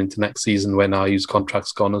self-sustainable going into next season when RU's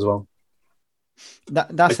contract's gone as well.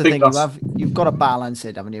 That's the thing. You've got to balance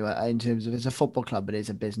it, haven't you? In terms of it's a football club, it is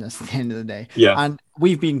a business at the end of the day. Yeah. And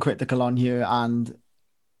we've been critical on here and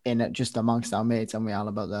in it just amongst our mates, and we all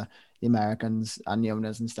about the Americans and the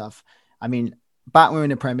owners and stuff. I mean, back when we were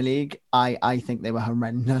in the Premier League, I think they were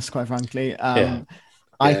horrendous, quite frankly. I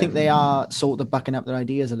think they are sort of backing up their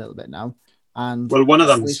ideas a little bit now. And one of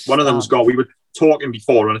them's gone. We were talking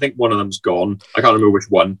before, and I think one of them's gone. I can't remember which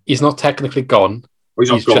one. He's not technically gone. He's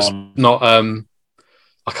not gone. Just not.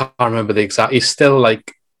 I can't remember the exact. He's still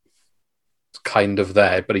kind of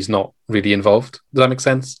there, but he's not really involved. Does that make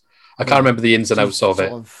sense? I can't remember the ins and outs of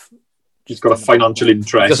it. He's got a financial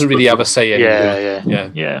interest. He doesn't really have a say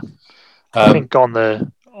anymore. Yeah. I think on we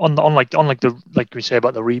say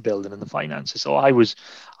about the rebuilding and the finances. So I was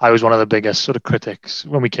one of the biggest sort of critics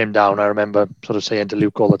when we came down. I remember sort of saying to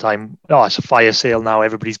Luke all the time, "Oh, it's a fire sale now.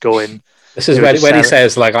 Everybody's going." This is when he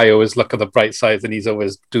says, I always look at the bright side, and he's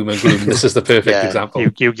always doom and gloom. This is the perfect example. You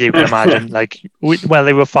can imagine, they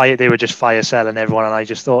were just fire selling everyone, and I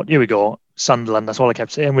just thought, here we go, Sunderland. That's all I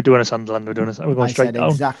kept saying. We're doing a Sunderland. We're going straight down.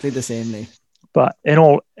 Exactly the same. But in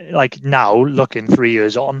all, now looking 3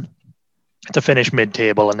 years on, to finish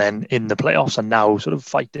mid-table and then in the playoffs, and now sort of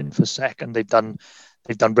fighting for second, they've done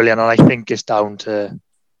brilliant, and I think it's down to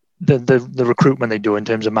the recruitment they do in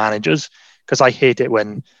terms of managers, because I hate it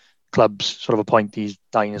when clubs sort of appoint these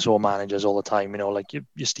dinosaur managers all the time, your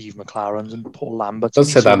Steve McLarens and Paul Lamberts. Don't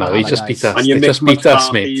say that now. He just beat us. They just beat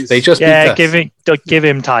us, mate. They just beat us. Give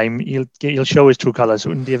him time. He'll show his true colours.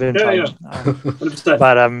 Wouldn't give him time.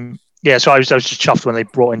 But so I was just chuffed when they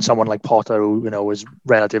brought in someone like Potter, who was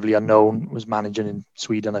relatively unknown, was managing in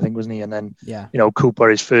Sweden, I think, wasn't he? And then Cooper,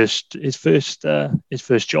 his first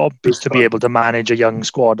job is to be able to manage a young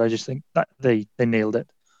squad. I just think that they nailed it.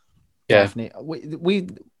 Yeah, definitely. We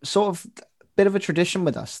sort of bit of a tradition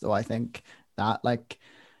with us, though. I think that,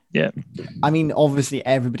 I mean, obviously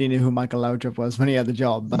everybody knew who Michael Laudrup was when he had the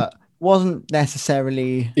job, but wasn't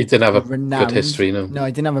necessarily. He didn't have a good history, no. No,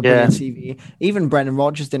 he didn't have a brilliant CV. Even Brendan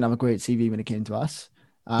Rodgers didn't have a great CV when it came to us.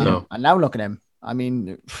 No. And now look at him. I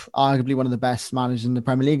mean, arguably one of the best managers in the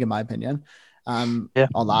Premier League, in my opinion.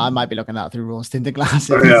 Although I might be looking at it through rose-tinted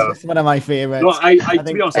glasses. It's one of my favourites. No, I to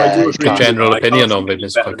be honest, I do agree. The general opinion on him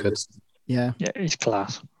is quite good. Yeah, he's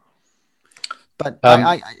class. But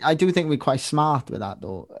I do think we're quite smart with that,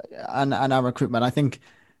 though, and our recruitment. I think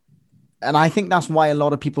that's why a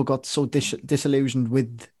lot of people got so disillusioned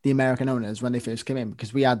with the American owners when they first came in,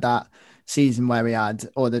 because we had that season where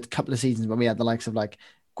the couple of seasons when we had the likes of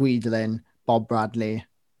Guidolin, Bob Bradley.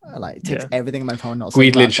 It takes everything in my power not to say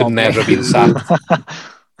Guidolin should never have been sacked.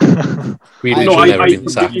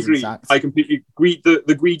 I completely agree. The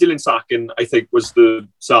Guidolin sacking, I think, was the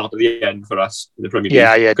start of the end for us in the Premier League.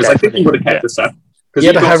 Yeah, because I think he would have kept us up. He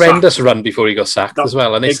had a horrendous run before he got sacked as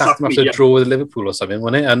well, and they sacked him after a draw with Liverpool or something,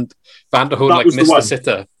 wasn't it? And Van der Hoorn missed the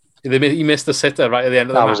sitter. He missed the sitter right at the end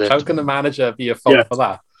of the match. How can the manager be a fault for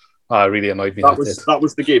that? It really annoyed me. That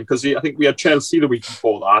was the game, because I think we had Chelsea the week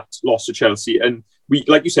before that, lost to Chelsea, and we,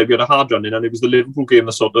 like you said, we had a hard run in, and it was the Liverpool game,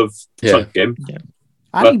 the sort of sunk game. Yeah.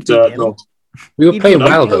 And No. We were playing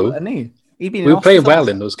well, though. We We were playing well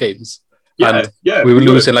in those games. Yeah, and we were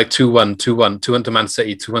losing like 2-1, 2-1 to Man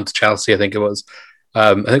City, 2-1 to Chelsea, I think it was.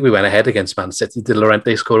 I think we went ahead against Man City. Did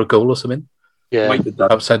Llorente score a goal or something? Yeah. Might have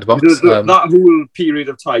done. Outside the box. That whole period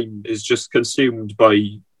of time is just consumed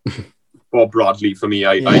by Bob Bradley for me.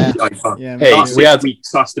 I can't. Yeah, Hey, That 6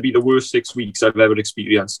 weeks has to be the worst 6 weeks I've ever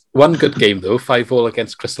experienced. One good game, though. 5-5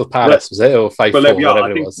 against Crystal Palace, was it? Or 5-4, Well, yeah, whatever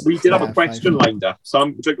I it think was. we did have a Yeah, question 5-4. lined up.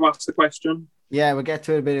 Sam, would you like to ask the question? Yeah, we'll get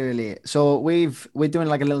to it a bit early. So we're doing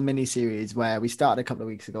like a little mini series where we started a couple of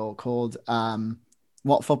weeks ago called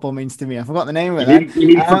What Football Means to Me. I forgot the name of it.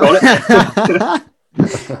 You nearly forgot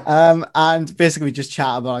it. And basically we just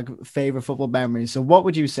chat about like favorite football memories. So what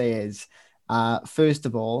would you say is, first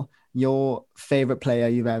of all, your favorite player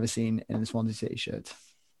you've ever seen in a Swansea City shirt?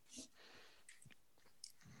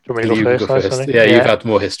 Do you want me to go first? Sorry? Yeah, you've had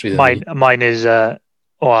more history than me. Mine is. I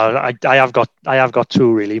have got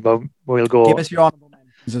two really, but we'll go. Give us your honorable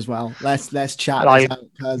mentions as well. Let's chat.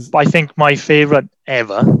 Because I think my favourite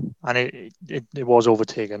ever, and it was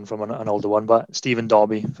overtaken from an older one, but Stephen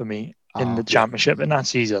Dobby for me in the Championship in that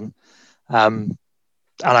season. And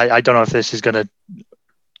I don't know if this is going to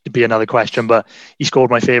be another question, but he scored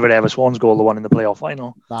my favourite ever Swans goal, the one in the playoff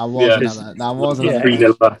final. That was another.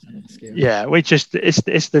 3-0. Yeah, which is it's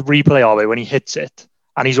the replay of it when he hits it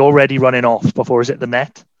and he's already running off before he's hit the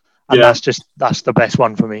net, and that's the best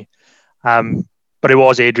one for me. But it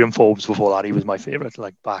was Adrian Forbes before that. He was my favourite,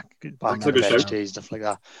 like back in the bench days, stuff like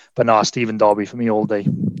that. But no, Stephen Dobby for me all day.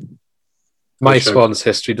 My Swans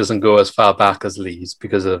history doesn't go as far back as Lee's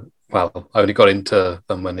because I only got into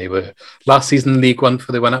them when they were last season in League One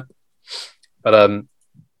before they went up. But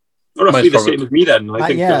roughly the same as me then. I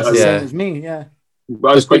think. The same as me. Yeah.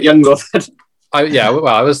 I was quite young though. I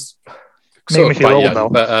was sort of quite young, now.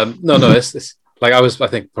 But no, it's like I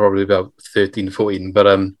think probably about 13, 14.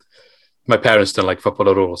 But my parents don't like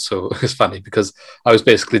football at all, so it's funny because I was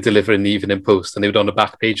basically delivering the Evening Post, and they were on the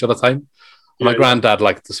back page all the time. My granddad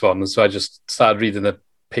liked the Swans, so I just started reading the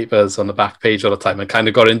papers on the back page all the time and kind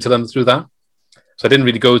of got into them through that. So I didn't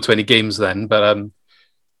really go to any games then, but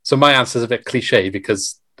so my answer is a bit cliche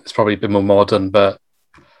because it's probably a bit more modern, but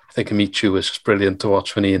I think Amichu was just brilliant to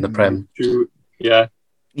watch when he in the Prem. Yeah,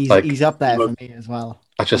 he's up there for me as well.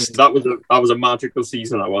 That was a magical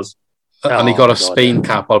season. That was, and he got a Spain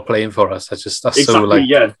cap while playing for us. That's exactly, so like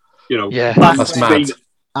that's mad.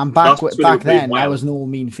 And back then, that was no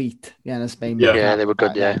mean feat. Yeah, in Spain. Yeah, they were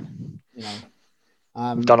good. Yeah,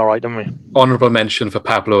 we've done all right, didn't we? Honourable mention for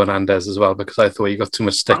Pablo Hernandez as well because I thought he got too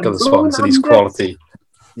much stick of the Swans and his quality.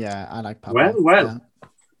 Yeah, I like Pablo. Well.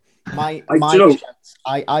 Yeah.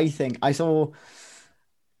 I think I saw.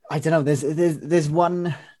 I don't know. There's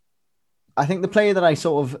one. I think the player that I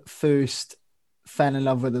sort of first fell in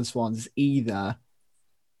love with the Swans is either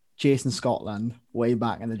Jason Scotland way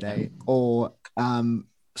back in the day or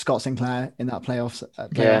Scott Sinclair in that playoff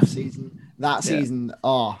season. That season,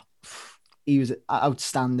 he was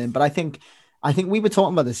outstanding. But I think we were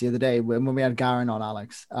talking about this the other day when we had Garen on,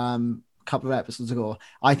 Alex, a couple of episodes ago.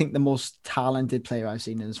 I think the most talented player I've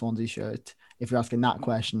seen in a Swansea shirt, if you're asking that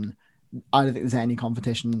question, I don't think there's any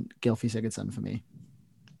competition. Gylfi Sigurdsson for me.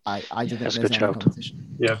 I don't think there's any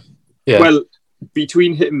competition. Yeah. Well,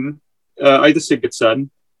 between him, either Sigurdsson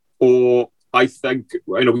or I think,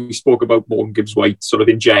 I know we spoke about Morgan Gibbs-White sort of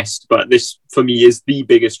in jest, but this for me is the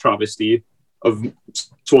biggest travesty of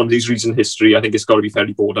Swansea's recent history. I think it's got to be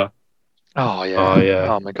Ferry Border. Oh yeah.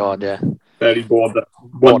 Oh my God, yeah. Ferry Border,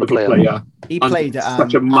 wonderful player. He played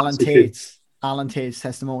Alan Tate's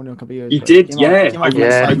testimonial a couple of years ago. He did,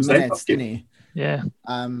 minutes, didn't he? Yeah.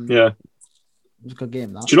 It was a good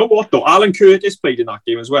game, that. Do you know what, though? Alan Curtis played in that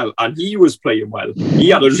game as well, and he was playing well. He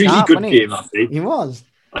had a really good game that day. He was.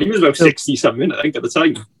 And he was about 60-something, I think, at the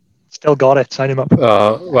time. Still got it. Sign him up.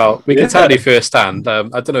 Well, we can tell you firsthand. I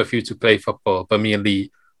don't know if you two play football, but me and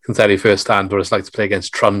Lee can tell you firsthand what it's like to play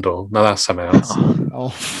against Trundle. Now that's something else.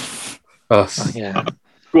 Yeah.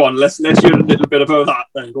 Go on, let's hear a little bit about that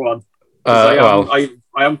then. Go on. I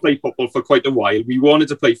haven't played football for quite a while. We wanted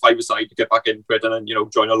to play five-a-side to get back into it and then,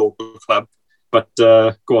 join a local club. But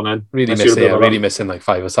go on then. Really missing like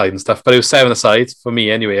five-a-side and stuff. But it was seven-a-side for me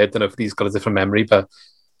anyway. I don't know if he's got a different memory, but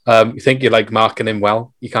you think you're like marking him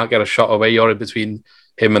well. You can't get a shot away. You're in between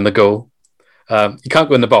him and the goal. You can't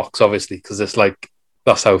go in the box, obviously, because it's like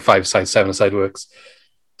that's how five-a-side, seven-a-side works.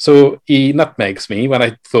 So he nutmegs me when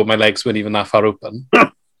I thought my legs weren't even that far open.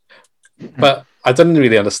 But I didn't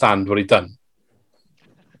really understand what he'd done.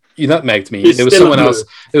 He nutmegged me. There was someone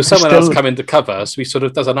else coming to cover, so he sort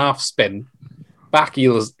of does an half spin, back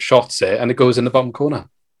heels shots it, and it goes in the bottom corner.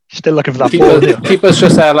 Still looking for that ball. Keeper's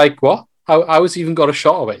just there like, what? How has he even got a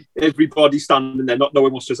shot away? Everybody's standing there not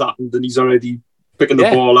knowing what's just happened, and he's already picking the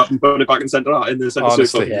ball up and putting it back in the centre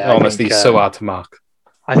circle. Yeah, honestly, so hard to mark.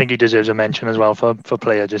 I think he deserves a mention as well for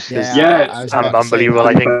player, just because unbelievable.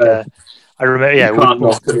 I think I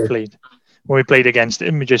remember, when we played against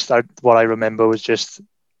him, what I remember was just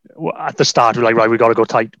at the start we're like, right, we got to go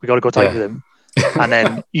tight with him, and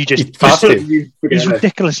then he's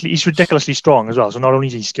ridiculously strong as well. So not only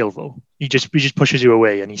is he skillful, he just pushes you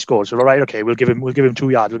away and he scores. So right, okay, we'll give him 2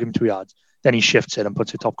 yards. Then he shifts it and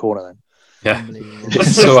puts it top corner. Then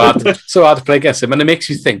it's so hard to play against him, and it makes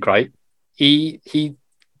you think, right? He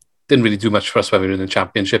didn't really do much for us when we were in the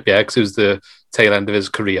Championship, because it was the tail end of his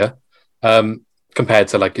career, compared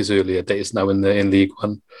to like his earlier days now in League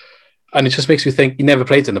One. And it just makes you think he never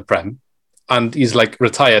played in the Prem, and he's like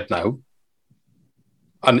retired now,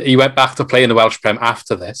 and he went back to play in the Welsh Prem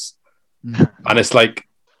after this, and it's like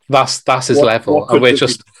that's his level, and it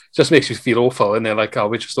just makes you feel awful, and they're like, oh,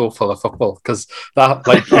 we're just awful at football because that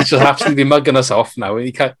like he's just absolutely mugging us off now.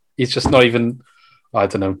 He's just not even. I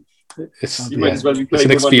don't know. It's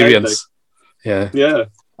an experience. Yeah.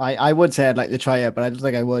 I would say I'd like to try it, but I don't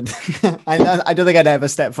think I would. I don't think I'd ever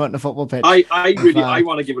step foot on a football pitch. I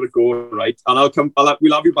want to give it a go, right? And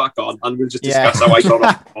we'll have you back on, and we'll just discuss how I got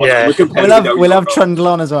on. We'll have Trundle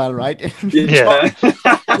on as well, right? Mate.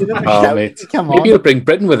 Come on. Maybe he'll bring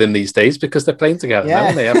Britain with him these days because they're playing together.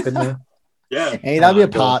 Yeah. They up in there. Yeah. Hey, that'll be a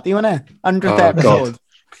party, won't it? 100th episode.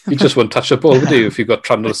 You just won't touch the ball, would you? If you've got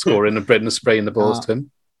Trundle scoring and Britain spraying the balls to him.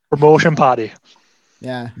 Promotion party.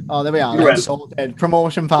 Yeah. Oh, there we are. Sorted.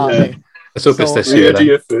 Promotion party. Yeah. Let's hope it's this year.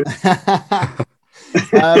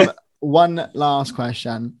 One last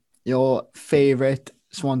question. Your favourite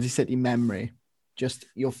Swansea City memory? Just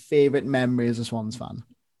your favourite memory as a Swans fan?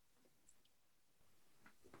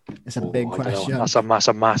 It's a big question. That's a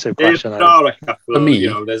massive question. For me,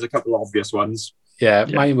 there's a couple of obvious ones. Yeah,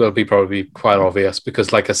 mine will be probably quite obvious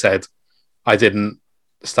because, like I said, I didn't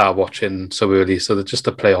start watching so early. So just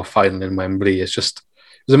the playoff final in Wembley it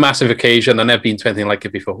was a massive occasion. I've never been to anything like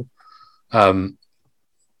it before. And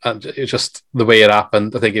it's just the way it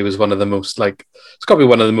happened. I think it was one of the most it's got to be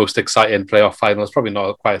one of the most exciting playoff finals. Probably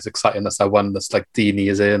not quite as exciting as that one that's like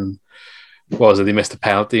Deeney is in. What was it? He missed a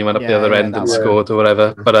penalty and went up the other end and scored or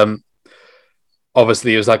whatever. But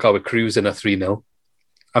obviously it was like, we're cruising at 3-0.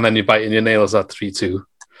 And then you're biting your nails at 3-2.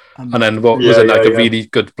 And then what was it, a really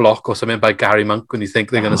good block or something by Gary Monk when you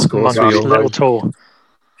think they're going to score 3-0? Little toe.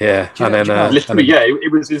 Yeah. Literally,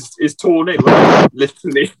 it was his toenail,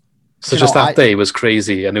 literally. So just that day was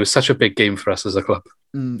crazy, and it was such a big game for us as a club.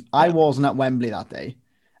 I wasn't at Wembley that day.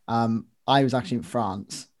 I was actually in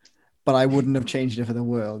France, but I wouldn't have changed it for the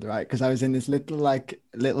world, right? Because I was in this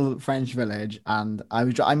little French village, and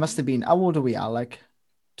I must have been. How old are we?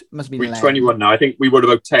 Must have been. We're 21 now. I think we were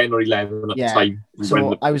about 10 or 11 at the time.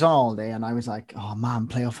 So I was on all day, and I was like, "Oh, man,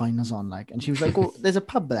 playoff finals on!" And she was like, "Oh, there's a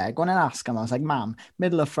pub there. Go on and ask them." I was like, "Ma'am,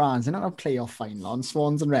 middle of France, they're not going to playoff final on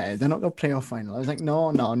Swans and Red. They're not going to playoff final." I was like,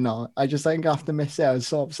 "No. I just think I have to miss it." I was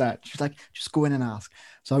so upset. She was like, "Just go in and ask."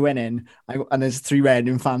 So I went in, and there's 3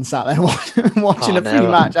 Reading fans sat there watching a free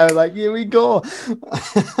match. I was like, "Here we go."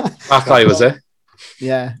 Mackay was it?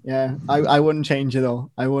 Yeah. I wouldn't change it though.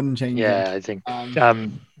 I wouldn't change it. Yeah,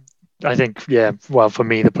 I think, well, for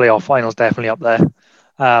me, the playoff final's definitely up there.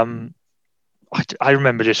 I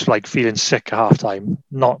remember just feeling sick at half time,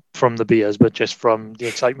 not from the beers, but just from the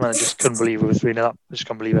excitement. I just couldn't believe it was 3-0 up. I just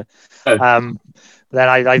couldn't believe it. Then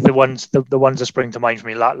the ones that spring to mind for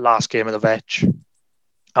me, last game of the Vetch,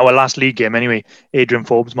 our last league game anyway, Adrian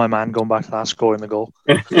Forbes, my man, going back to that, scoring the goal.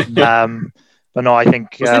 But no, I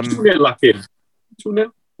think... Was it 2-0 that game?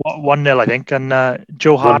 2-0? 1-0, I think, and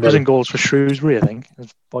Joe Hart was in goals for Shrewsbury, I think,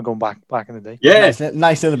 going back in the day. Yeah,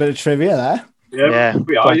 nice little bit of trivia there. Yeah,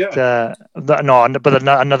 we are. But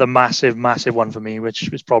another massive one for me, which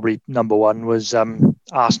was probably number one, was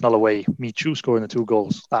Arsenal away. Michu scoring the 2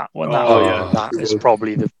 goals. That is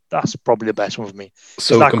probably the best one for me.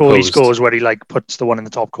 So that composed. Goal he scores where he puts the one in the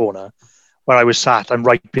top corner, where I was sat, I'm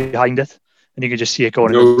right behind it, and you could just see it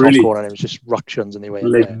going in the top corner, and it was just ructions anyway.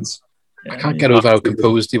 I can't get over how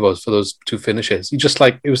composed he was for those 2 finishes. It was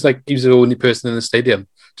like he was the only person in the stadium,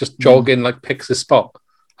 just jogging, picks his spot.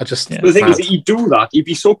 The thing is, he'd do that. He'd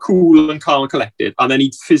be so cool and calm and collected, and then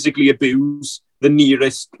he'd physically abuse the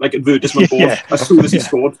nearest advertisement board as soon as he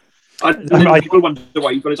scored. And people wonder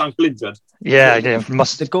why he got his ankle injured. I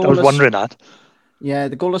was wondering that. Yeah,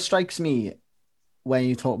 the goal that strikes me when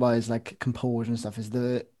you talk about his composure and stuff is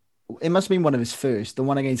it must have been one of his first, the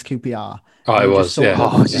one against QPR. Oh, it was,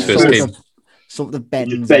 his first game. Sort of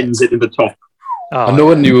bends it in the top. and no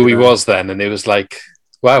one knew who he was then, and it was like,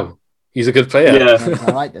 wow, he's a good player. Yeah.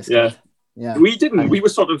 I like this guy. Yeah. We didn't. We were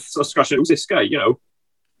sort of scratching, who's this guy,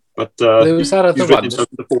 But there was that other one.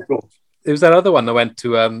 There was that other one that went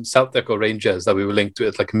to Celtic or Rangers that we were linked to.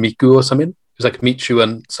 It's like Miku or something. It was like Michu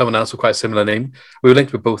and someone else with quite a similar name. We were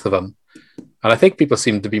linked with both of them. And I think people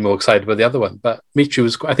seemed to be more excited with the other one. But Michu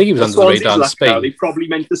was, I think he was under the radar in Spain. They probably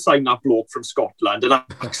meant to sign that bloke from Scotland and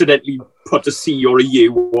accidentally put a C or a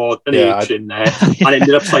U or an H in there and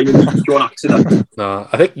ended up signing Michu on accident. No,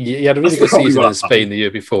 I think he had a really good season in Spain the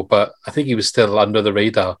year before, but I think he was still under the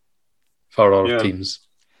radar for our teams.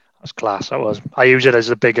 That's class. That was. I use it as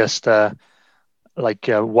the biggest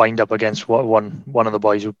wind up against one of the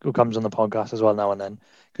boys who comes on the podcast as well now and then,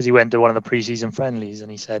 because he went to one of the pre-season friendlies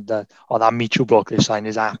and he said that that Michu bloke they signed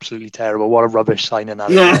is absolutely terrible. What a rubbish signing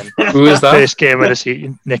that is. Who is that? First game of the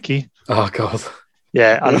season, Nicky. Oh God.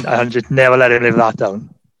 Yeah, and just never let him live that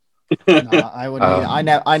down. No, I wouldn't.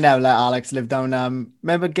 I never let Alex live down.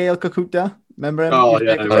 Remember Gail Kakuta? Remember him? Oh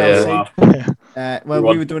yeah. Well,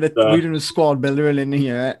 we were doing a squad builder in the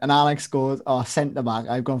year, and Alex goes, centre back.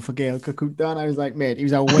 I've gone for Gail Kakuta, and I was like, mate, he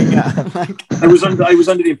was a winger. I was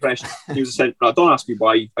under the impression he was a centre back. Don't ask me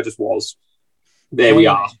why. I just was. There we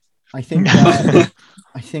are. I think.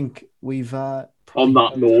 I think we've on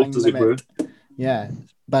that note, as it were. Yeah,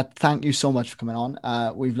 but thank you so much for coming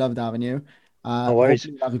on. We've loved having you. No worries.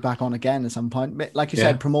 We'll have you back on again at some point. But like you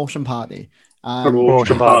said, promotion party.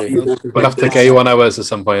 Promotion party. We'll have to get you on ours at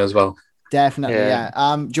some point as well. Definitely,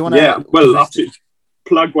 yeah. Do you want to? Yeah, well, have to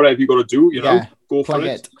plug whatever you got to do. Go for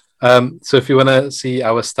it. So if you want to see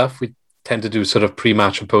our stuff, we tend to do sort of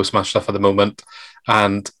pre-match and post-match stuff at the moment,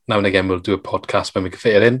 and now and again we'll do a podcast when we can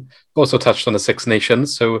fit it in. Also touched on the Six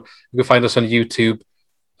Nations, so you can find us on YouTube,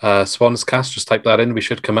 Swanscast. Just type that in; we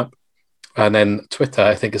should come up. And then Twitter,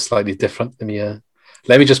 I think, is slightly different.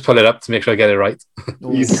 Let me just pull it up to make sure I get it right.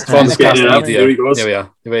 Swanscast Media. There he goes. Here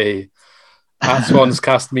we are. At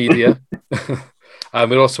Swanscast Media.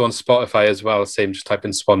 We're also on Spotify as well. Same, just type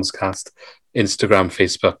in Swanscast, Instagram,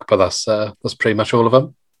 Facebook. But that's pretty much all of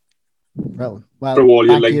them. Well, for all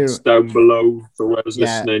your links down below for whoever's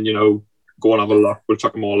listening, go and have a look. We'll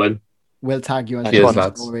chuck them all in. We'll tag you in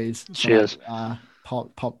the stories. Cheers.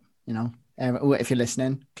 Pop. If you're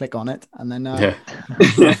listening, click on it and then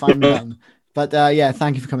find them. But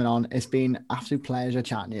thank you for coming on. It's been an absolute pleasure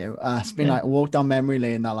chatting to you. It's been like a walk down memory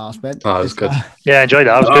lane that last bit. Oh, it was good. Enjoyed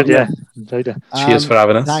that. It was good. Yeah, enjoyed it. Cheers for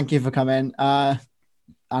having us. Thank you for coming. And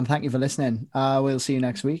thank you for listening. We'll see you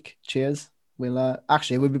next week. Cheers. We'll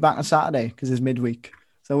be back on Saturday because it's midweek.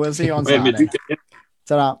 So we'll see you on Saturday.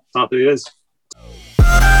 Ta-ra. Saturday is.